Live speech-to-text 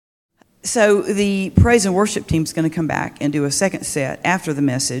So the praise and worship team is going to come back and do a second set after the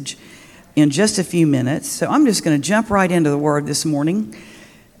message in just a few minutes. So I'm just going to jump right into the Word this morning.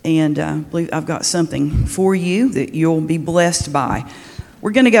 And I believe I've got something for you that you'll be blessed by.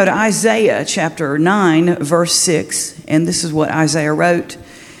 We're going to go to Isaiah chapter 9, verse 6. And this is what Isaiah wrote.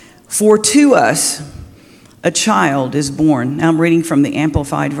 For to us a child is born. Now I'm reading from the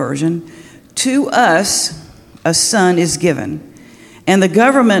Amplified Version. To us a son is given. And the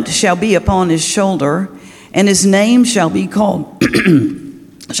government shall be upon his shoulder, and his name shall be called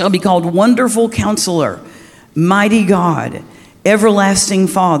Wonderful Counselor, Mighty God, Everlasting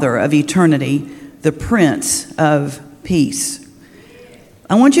Father of eternity, the Prince of Peace.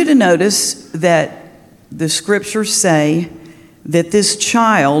 I want you to notice that the scriptures say that this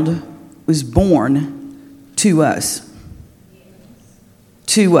child was born to us.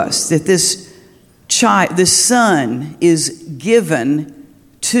 To us. That this son is given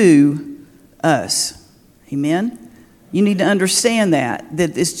to us. Amen? You need to understand that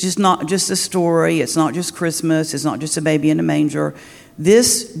it's just not just a story. It's not just Christmas. It's not just a baby in a manger.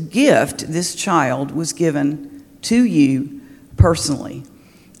 This gift, this child, was given to you personally.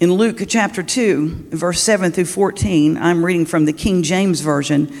 In Luke chapter 2, verse 7 through 14, I'm reading from the King James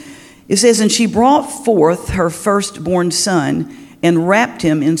Version. It says, And she brought forth her firstborn son and wrapped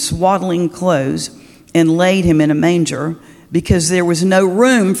him in swaddling clothes and laid him in a manger because there was no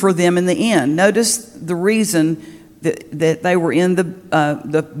room for them in the inn. Notice the reason that they were in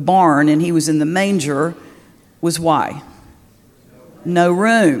the barn and he was in the manger was why? No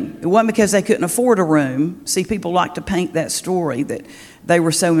room. It wasn't because they couldn't afford a room. See, people like to paint that story that they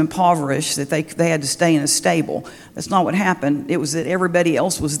were so impoverished that they had to stay in a stable. That's not what happened. It was that everybody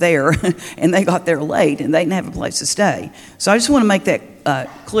else was there and they got there late and they didn't have a place to stay. So I just want to make that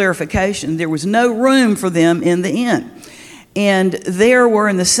clarification. There was no room for them in the inn. And there were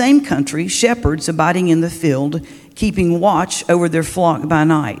in the same country shepherds abiding in the field, keeping watch over their flock by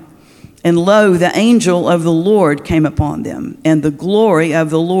night. And lo, the angel of the Lord came upon them, and the glory of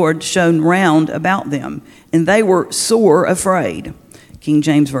the Lord shone round about them, and they were sore afraid. King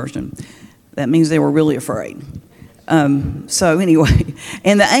James Version. That means they were really afraid. So anyway,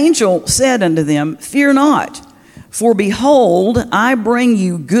 and the angel said unto them, Fear not, for behold, I bring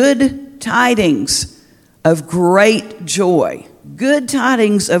you good tidings of great joy. Good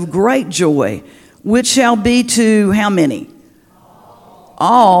tidings of great joy, which shall be to how many?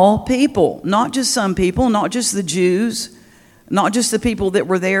 All people, not just some people, not just the Jews, not just the people that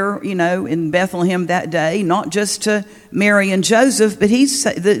were there, in Bethlehem that day, not just to Mary and Joseph, but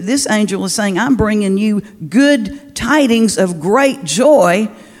this angel is saying, I'm bringing you good tidings of great joy,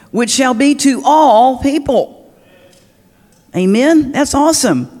 which shall be to all people. Amen? That's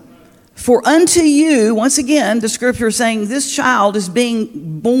awesome. For unto you, once again, the scripture is saying this child is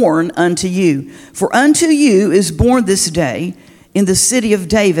being born unto you. For unto you is born this day in the city of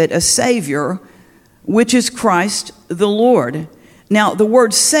David a Savior, which is Christ the Lord. Now, the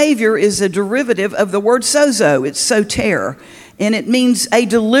word Savior is a derivative of the word sozo. It's soter, and it means a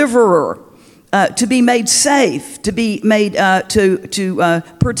deliverer, to be made safe, to be made to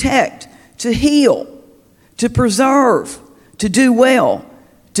protect, to heal, to preserve, to do well,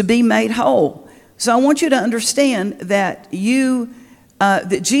 to be made whole. So I want you to understand that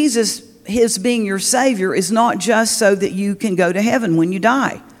that Jesus, his being your Savior, is not just so that you can go to heaven when you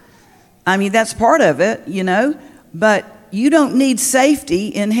die. I mean, that's part of it, but you don't need safety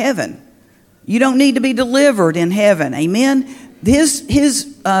in heaven. You don't need to be delivered in heaven. Amen.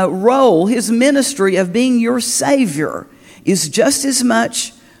 His role, his ministry of being your Savior is just as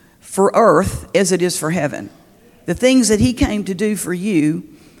much for earth as it is for heaven. The things that he came to do for you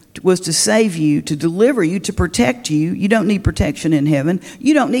was to save you, to deliver you, to protect you. You don't need protection in heaven.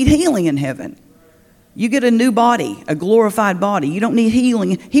 You don't need healing in heaven. You get a new body, a glorified body. You don't need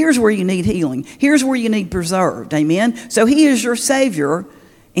healing. Here's where you need healing. Here's where you need preserved. Amen? So he is your Savior,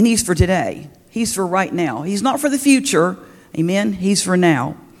 and he's for today. He's for right now. He's not for the future. Amen? He's for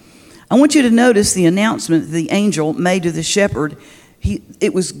now. I want you to notice the announcement the angel made to the shepherd.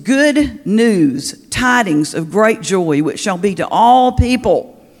 It was good news, tidings of great joy, which shall be to all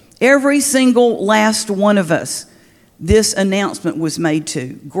people. Every single last one of us, this announcement was made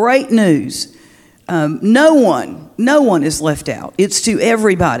to. Great news. No one is left out. It's to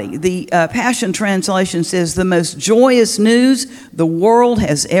everybody. The Passion Translation says the most joyous news the world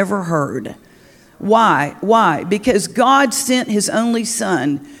has ever heard. Why? Why? Because God sent his only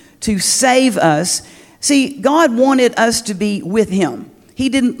Son to save us. See, God wanted us to be with him. He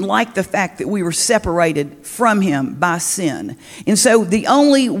didn't like the fact that we were separated from him by sin. And so the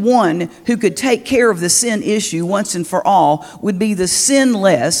only one who could take care of the sin issue once and for all would be the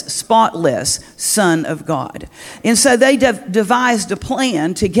sinless, spotless Son of God. And so they devised a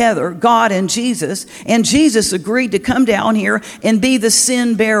plan together, God and Jesus agreed to come down here and be the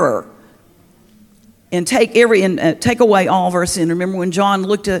sin bearer and take away all of our sin. Remember when John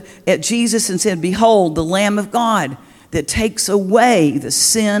looked at Jesus and said, "Behold, the Lamb of God that takes away the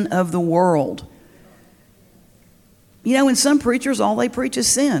sin of the world." You know, in some preachers, all they preach is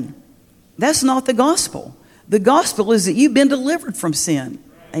sin. That's not the gospel. The gospel is that you've been delivered from sin.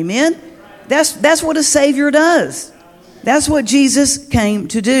 Amen? That's what a Savior does. That's what Jesus came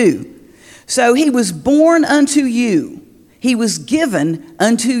to do. So he was born unto you. He was given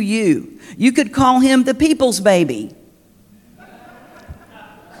unto you. You could call him the people's baby.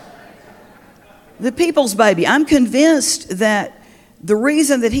 The people's baby. I'm convinced that the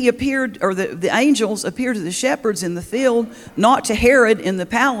reason that he appeared, or the angels appeared to the shepherds in the field, not to Herod in the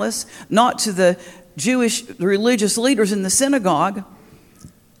palace, not to the Jewish religious leaders in the synagogue,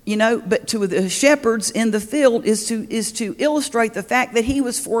 you know, but to the shepherds in the field is to illustrate the fact that he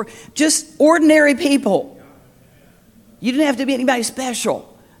was for just ordinary people. You didn't have to be anybody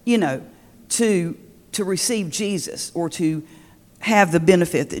special, you know, to receive Jesus or to have the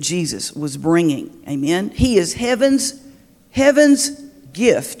benefit that Jesus was bringing. Amen. He is heaven's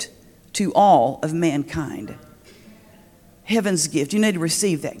gift to all of mankind. Heaven's gift. You need to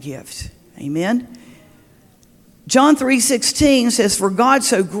receive that gift. Amen. John 3:16 says, "For God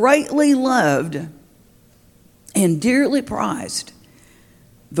so greatly loved and dearly prized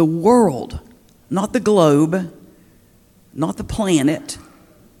the world," not the globe, not the planet,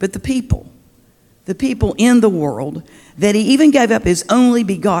 but the people in the world, "that he even gave up his only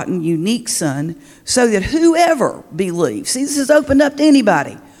begotten unique Son, so that whoever believes," see, this is opened up to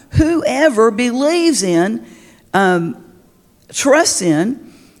anybody, whoever believes in, trusts in,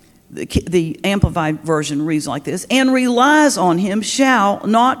 the Amplified Version reads like this, "and relies on him shall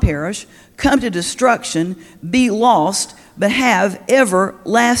not perish, come to destruction, be lost, but have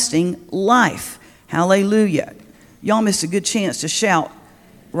everlasting life." Hallelujah. Y'all missed a good chance to shout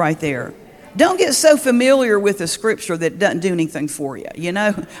right there. Don't get so familiar with the scripture that it doesn't do anything for you. You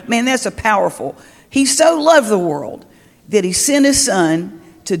know, man, that's a powerful. He so loved the world that he sent his Son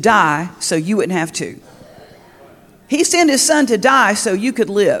to die so you wouldn't have to. He sent his Son to die so you could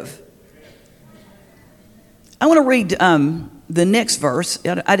live. I want to read the next verse.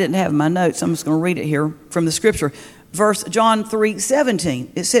 I didn't have my notes. I'm just going to read it here from the scripture. Verse John 3:17.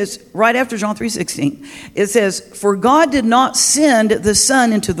 It says, right after John 3:16, it says, "For God did not send the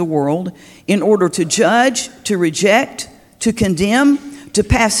Son into the world in order to judge, to reject, to condemn, to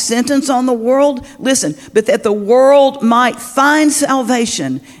pass sentence on the world." Listen, "but that the world might find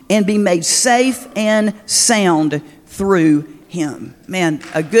salvation and be made safe and sound through him." Man,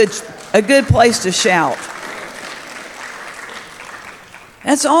 a good place to shout.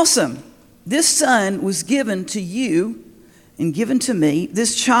 That's awesome. This Son was given to you and given to me.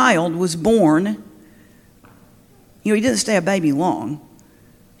 This child was born. You know, he didn't stay a baby long.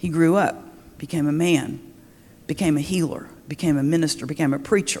 He grew up, became a man, became a healer, became a minister, became a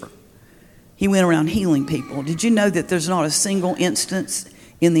preacher. He went around healing people. Did you know that there's not a single instance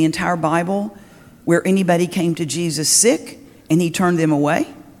in the entire Bible where anybody came to Jesus sick and he turned them away?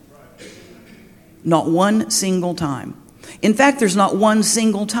 Not one single time. In fact, there's not one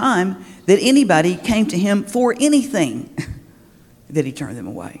single time that anybody came to him for anything that he turned them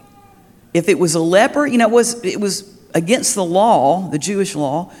away. If it was a leper, you know, it was against the law, the Jewish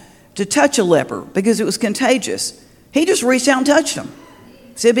law, to touch a leper because it was contagious. He just reached out and touched him.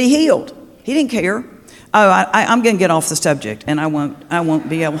 Said, "Be healed." He didn't care. Oh, I'm going to get off the subject, and I won't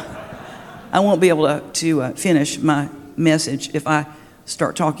be able to finish my message if I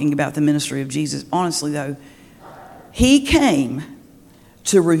start talking about the ministry of Jesus. Honestly, though, he came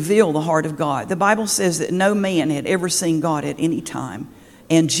to reveal the heart of God. The Bible says that no man had ever seen God at any time.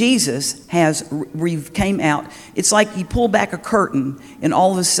 And Jesus came out. It's like you pull back a curtain and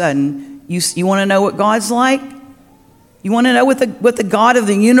all of a sudden, you want to know what God's like? You want to know what the God of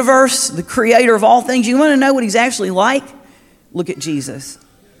the universe, the creator of all things, you want to know what he's actually like? Look at Jesus.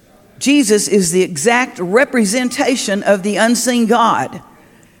 Jesus is the exact representation of the unseen God.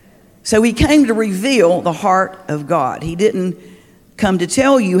 So he came to reveal the heart of God. He didn't come to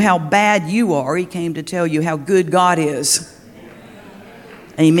tell you how bad you are. He came to tell you how good God is.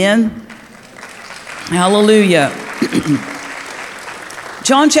 Amen. Hallelujah.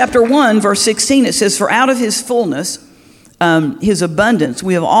 John chapter 1, verse 16, it says, "For out of his fullness, his abundance,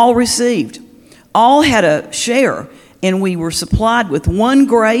 we have all received. All had a share. and we were supplied with one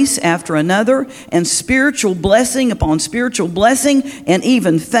grace after another, and spiritual blessing upon spiritual blessing, and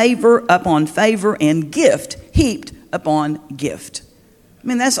even favor upon favor, and gift heaped upon gift. I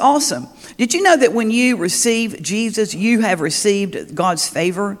mean, that's awesome. Did you know that when you receive Jesus, you have received God's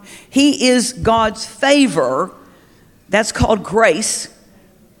favor? He is God's favor. That's called grace.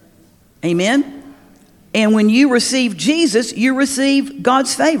 Amen? And when you receive Jesus, you receive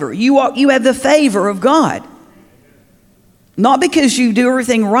God's favor. You have the favor of God. Not because you do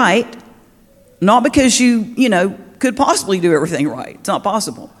everything right, not because you could possibly do everything right. It's not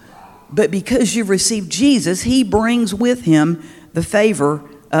possible. But because you've received Jesus, He brings with Him the favor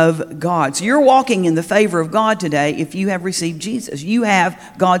of God. So you're walking in the favor of God today if you have received Jesus. You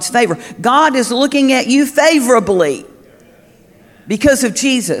have God's favor. God is looking at you favorably because of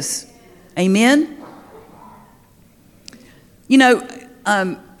Jesus. Amen?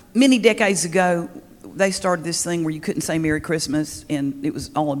 Many decades ago, they started this thing where you couldn't say Merry Christmas, and it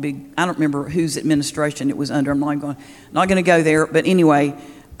was all a big, I don't remember whose administration it was under. I'm not going to go there, but anyway,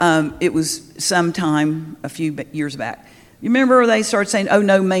 it was sometime a few years back. You remember they started saying, oh,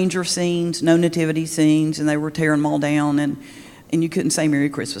 no manger scenes, no nativity scenes, and they were tearing them all down, and you couldn't say Merry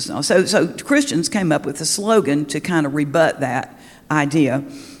Christmas and all. So Christians came up with a slogan to kind of rebut that idea,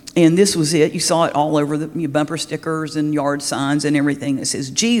 and this was it. You saw it all over the bumper stickers and yard signs and everything that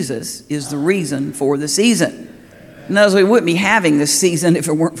says, Jesus is the reason for the season. In other words, we wouldn't be having this season if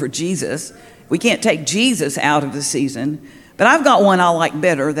it weren't for Jesus. We can't take Jesus out of the season. But I've got one I like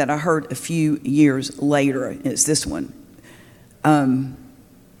better that I heard a few years later. It's this one.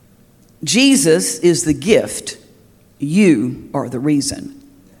 Jesus is the gift. You are the reason.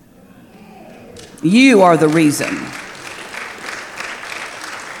 You are the reason.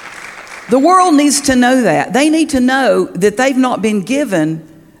 The world needs to know that. They need to know that they've not been given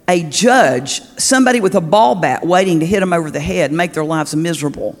a judge, somebody with a ball bat waiting to hit them over the head and make their lives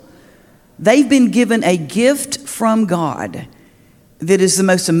miserable. They've been given a gift from God that is the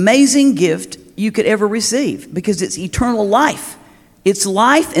most amazing gift you could ever receive, because it's eternal life. It's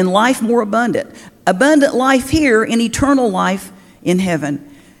life and life more abundant. Abundant life here and eternal life in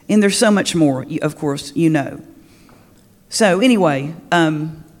heaven. And there's so much more, of course, you know. So anyway,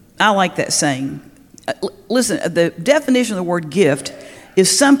 I like that saying. Listen, the definition of the word gift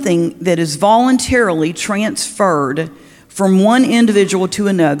is something that is voluntarily transferred from one individual to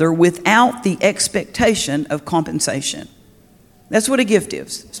another without the expectation of compensation. That's what a gift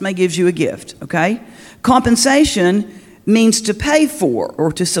is. Somebody gives you a gift, okay? Compensation means to pay for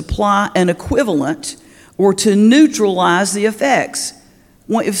or to supply an equivalent or to neutralize the effects.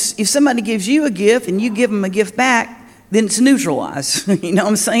 If somebody gives you a gift and you give them a gift back, then it's neutralized. You know what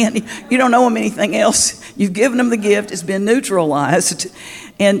I'm saying? You don't owe them anything else. You've given them the gift. It's been neutralized.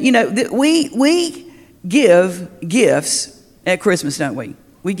 And, we give gifts at Christmas, don't we?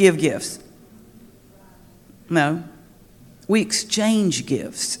 We give gifts. No. We exchange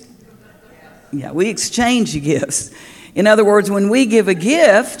gifts. Yeah, we exchange gifts. In other words, when we give a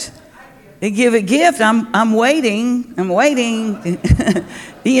gift, I'm waiting,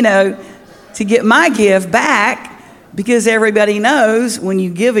 to get my gift back, because everybody knows when you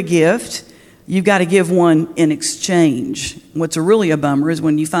give a gift, you've got to give one in exchange. What's really a bummer is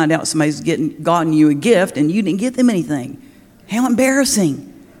when you find out somebody's gotten you a gift and you didn't get them anything. How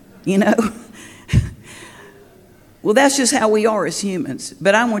embarrassing, Well, that's just how we are as humans.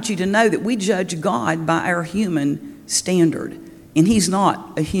 But I want you to know that we judge God by our human standard. And He's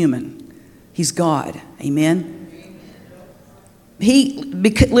not a human. He's God. Amen?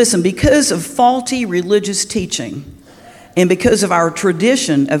 Because of faulty religious teaching and because of our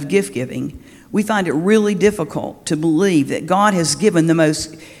tradition of gift giving, we find it really difficult to believe that God has given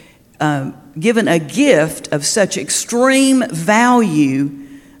given a gift of such extreme value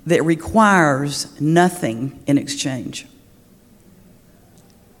that requires nothing in exchange.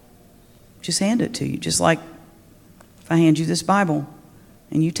 Just hand it to you, just like if I hand you this Bible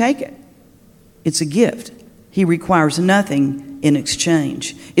and you take it. It's a gift. He requires nothing in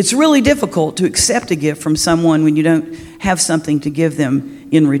exchange. It's really difficult to accept a gift from someone when you don't have something to give them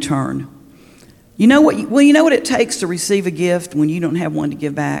in return. You know what it takes to receive a gift when you don't have one to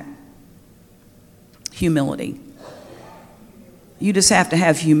give back? Humility. You just have to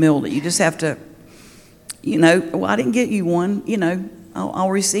have humility. You just have to, I didn't get you one, I'll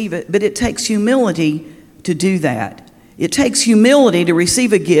receive it. But it takes humility to do that. It takes humility to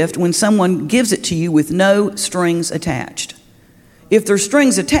receive a gift when someone gives it to you with no strings attached. If there's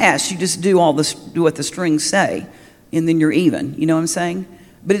strings attached, you just do what the strings say, and then you're even. You know what I'm saying?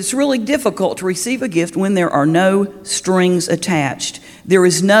 But it's really difficult to receive a gift when there are no strings attached. There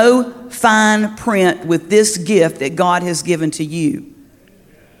is no fine print with this gift that God has given to you.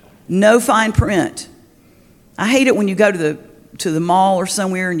 No fine print. I hate it when you go to the mall or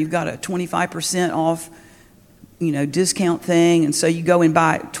somewhere and you've got a 25% off, discount thing, and so you go and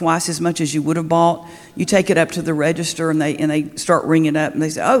buy twice as much as you would have bought. You take it up to the register and they start ringing up and they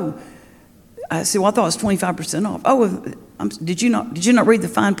say, "Oh," I say, "Well, I thought it was 25% off." "Oh, did you not read the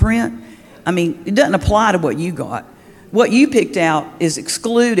fine print?" I mean, it doesn't apply to what you got. What you picked out is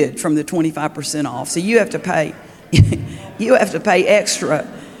excluded from the 25% off, so you have to pay. You have to pay extra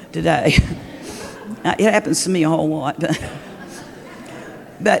today. It happens to me a whole lot,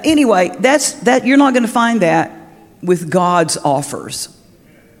 but anyway, that you're not going to find that with God's offers.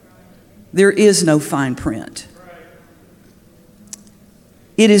 There is no fine print.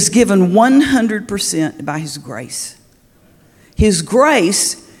 It is given 100% by His grace. His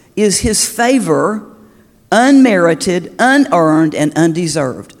grace is His favor, unmerited, unearned, and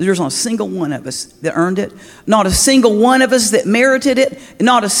undeserved. There's not a single one of us that earned it, not a single one of us that merited it,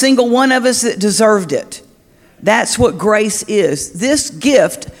 not a single one of us that deserved it. That's what grace is. This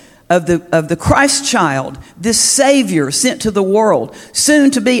gift of the Christ child, this Savior sent to the world,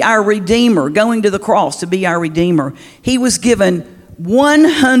 soon to be our Redeemer, going to the cross to be our Redeemer. He was given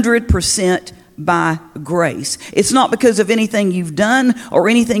 100% by grace. It's not because of anything you've done or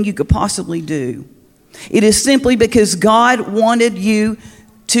anything you could possibly do. It is simply because God wanted you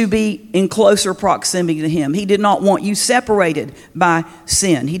to be in closer proximity to Him. He did not want you separated by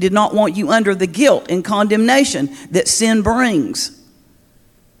sin. He did not want you under the guilt and condemnation that sin brings.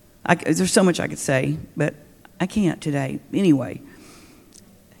 There's so much I could say, but I can't today. Anyway,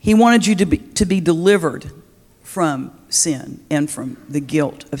 He wanted you to be delivered from sin and from the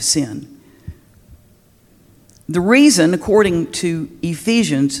guilt of sin. The reason, according to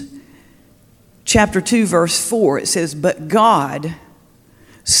Ephesians chapter 2, verse 4, it says, "But God,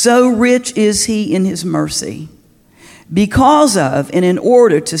 so rich is He in His mercy, because of and in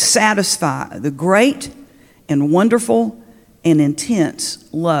order to satisfy the great and wonderful and intense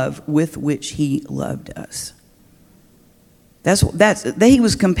love with which He loved us." He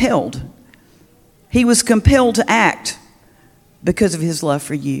was compelled. He was compelled to act because of His love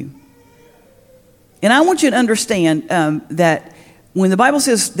for you. And I want you to understand that when the Bible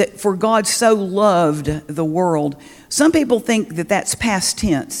says that for God so loved the world, some people think that that's past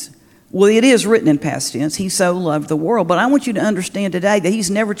tense. Well, it is written in past tense. He so loved the world. But I want you to understand today that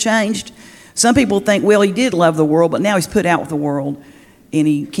He's never changed. Some people think, well, He did love the world, but now He's put out with the world and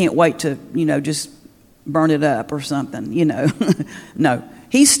He can't wait to, just burn it up or something, No.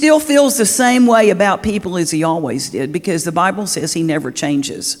 He still feels the same way about people as He always did, because the Bible says He never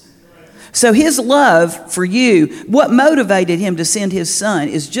changes. So His love for you, what motivated Him to send His Son,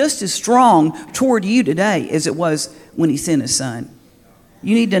 is just as strong toward you today as it was when He sent His Son.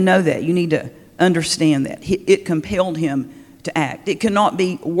 You need to know that. You need to understand that. It compelled Him to act. It cannot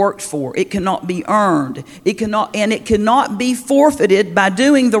be worked for. It cannot be earned. It cannot be forfeited by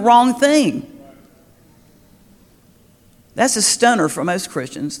doing the wrong thing. That's a stunner for most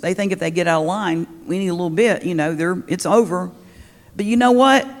Christians. They think if they get out of line, we need a little bit, it's over. But you know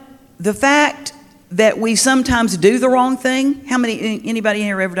what? The fact that we sometimes do the wrong thing. Anybody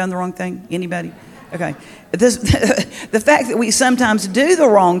here ever done the wrong thing? Anybody? Okay. The fact that we sometimes do the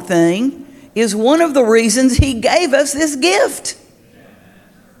wrong thing is one of the reasons He gave us this gift.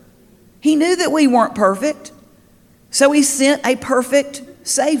 He knew that we weren't perfect, so He sent a perfect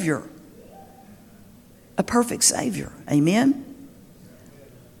Savior. A perfect Savior. Amen?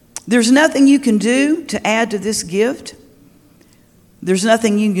 There's nothing you can do to add to this gift. There's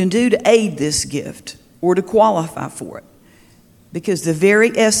nothing you can do to aid this gift or to qualify for it, because the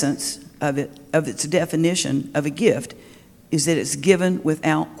very essence of its definition of a gift is that it's given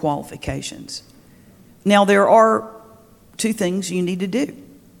without qualifications. Now, there are two things you need to do.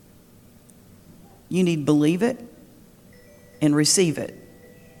 You need to believe it and receive it.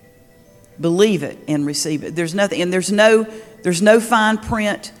 Believe it and receive it. There's nothing, and there's no fine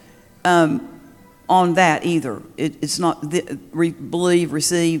print on that either. It's not believe,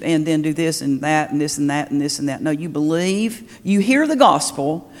 receive, and then do this and that and this and that and this and that. No, you believe, you hear the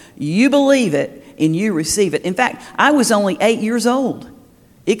gospel, you believe it, and you receive it. In fact, I was only 8 years old.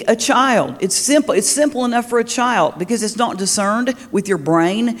 A child. It's simple enough for a child, because it's not discerned with your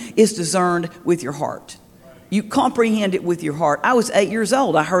brain, it's discerned with your heart. You comprehend it with your heart. I was 8 years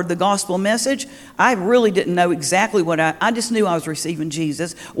old. I heard the gospel message. I really didn't know exactly what I just knew I was receiving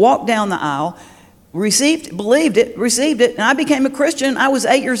Jesus. Walked down the aisle, believed it, received it, and I became a Christian. I was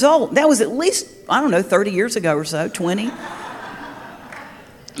 8 years old. That was at least, 30 years ago or so, 20.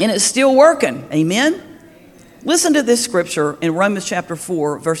 And it's still working. Amen? Listen to this scripture in Romans chapter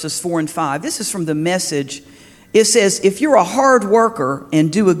 4, verses 4 and 5. This is from the Message. It says, if you're a hard worker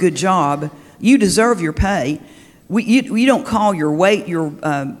and do a good job, you deserve your pay. You don't call your wages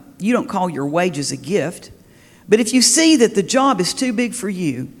a gift. But if you see that the job is too big for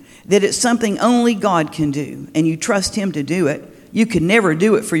you, that it's something only God can do, and you trust Him to do it, you could never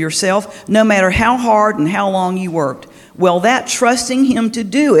do it for yourself, no matter how hard and how long you worked. Well, that trusting Him to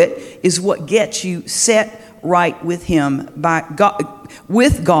do it is what gets you set right with Him by God,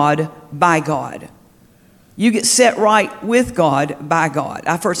 by God. You get set right with God by God.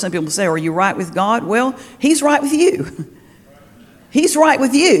 I've heard some people say, are you right with God? Well, He's right with you. He's right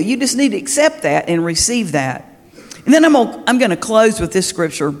with you. You just need to accept that and receive that. And then I'm going to close with this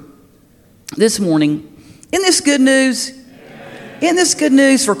scripture this morning. Isn't this good news? Isn't this good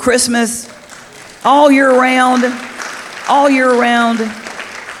news for Christmas? All year round. All year round.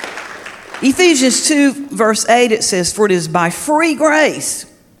 Ephesians 2, verse 8, it says, for it is by free grace.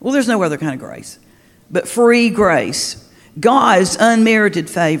 Well, there's no other kind of grace. But free grace, God's unmerited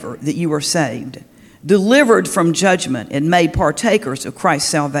favor, that you are saved, delivered from judgment and made partakers of Christ's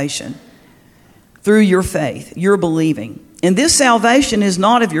salvation through your faith, your believing. And this salvation is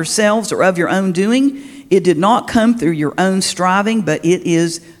not of yourselves or of your own doing. It did not come through your own striving, but it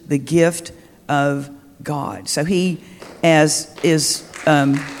is the gift of God. So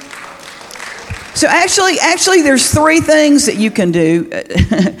So actually, there's three things that you can do.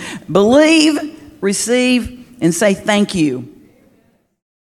 Believe, receive, and say thank you.